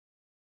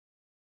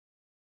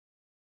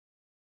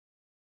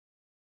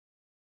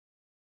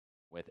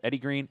with Eddie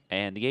Green,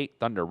 and the 8,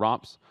 Thunder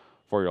Romps,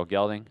 4-year-old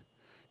gelding,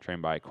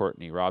 trained by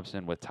Courtney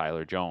Robson with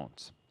Tyler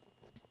Jones.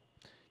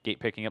 Gate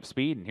picking up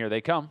speed, and here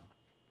they come.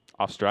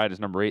 Off stride is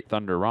number 8,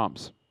 Thunder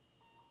Romps.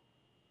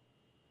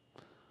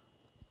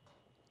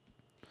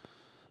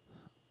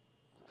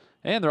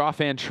 And they're off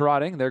and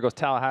trotting. There goes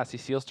Tallahassee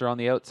Sealster on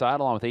the outside,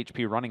 along with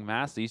HP Running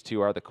Mass. These two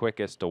are the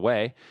quickest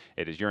away.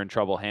 It is You're in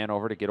Trouble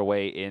Hanover to get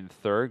away in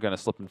third. Going to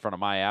slip in front of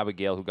My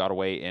Abigail, who got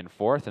away in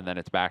fourth. And then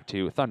it's back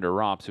to Thunder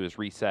Romps, who is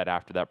reset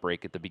after that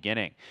break at the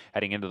beginning.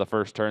 Heading into the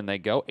first turn they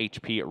go.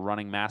 HP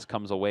Running Mass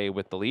comes away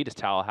with the lead as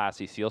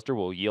Tallahassee Sealster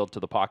will yield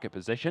to the pocket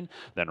position.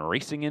 Then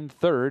racing in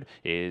third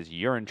is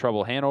You're in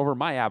Trouble Hanover.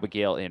 My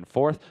Abigail in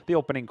fourth. The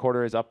opening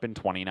quarter is up in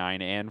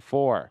 29 and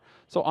 4.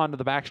 So on to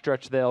the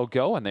backstretch they'll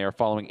go, and they are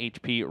following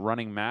HP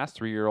Running Mass,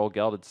 3-year-old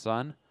gelded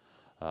son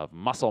of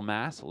Muscle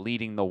Mass,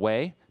 leading the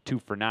way. 2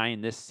 for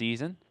 9 this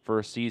season,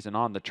 first season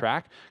on the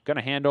track. Going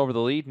to hand over the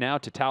lead now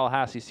to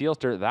Tallahassee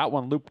Sealster. That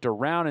one looped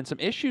around, and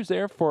some issues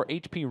there for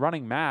HP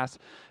Running Mass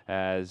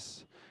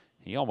as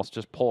he almost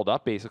just pulled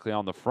up basically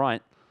on the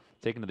front,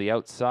 taken to the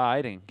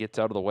outside and gets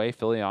out of the way.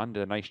 Filion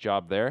did a nice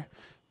job there.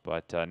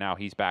 But now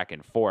he's back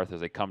in fourth as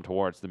they come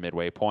towards the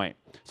midway point.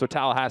 So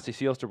Tallahassee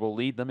Sealster will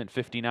lead them in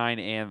 59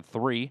 and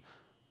 3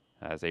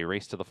 as they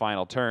race to the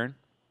final turn.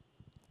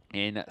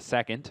 In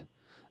second,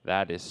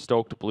 that is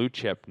Stoked Blue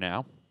Chip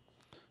now.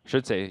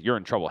 Should say You're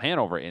in Trouble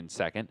Hanover in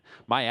second.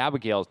 My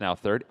Abigail is now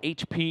third.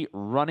 HP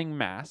Running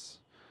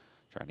Mass,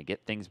 trying to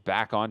get things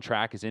back on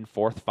track, is in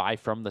fourth, 5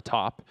 from the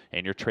top.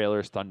 And your trailer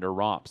is Thunder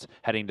Romps.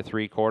 Heading to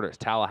 3/4.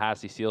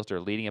 Tallahassee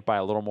Sealster leading it by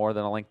a little more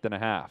than a length and a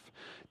half.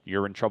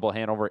 You're in Trouble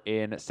Hanover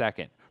in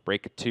second.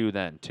 Break of 2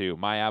 then to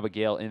My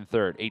Abigail in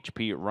third.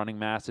 HP Running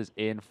Mass is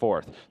in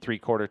fourth.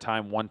 3/4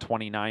 time,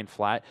 129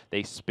 flat.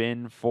 They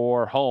spin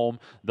for home.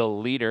 The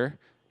leader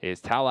is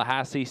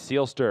Tallahassee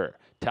Sealster.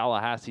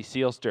 Tallahassee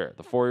Sealster,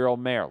 the 4-year-old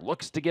mare,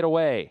 looks to get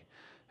away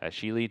as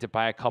she leads it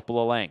by a couple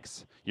of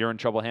lengths. You're in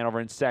Trouble Hanover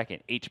in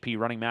second. HP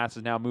Running Mass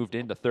has now moved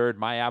into third.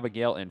 My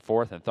Abigail in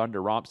fourth, and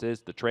Thunder Romps is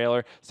the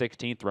trailer.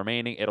 16th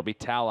remaining. It'll be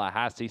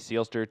Tallahassee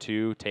Sealster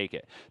to take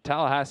it.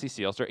 Tallahassee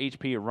Sealster,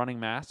 HP Running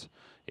Mass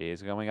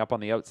is going up on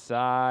the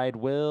outside.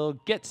 Will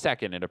get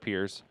second, it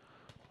appears,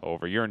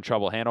 over You're in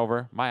Trouble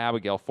Hanover. My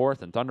Abigail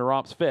fourth, and Thunder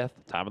Romps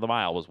fifth. Time of the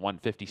mile was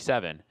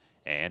 1:57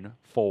 and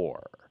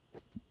 4.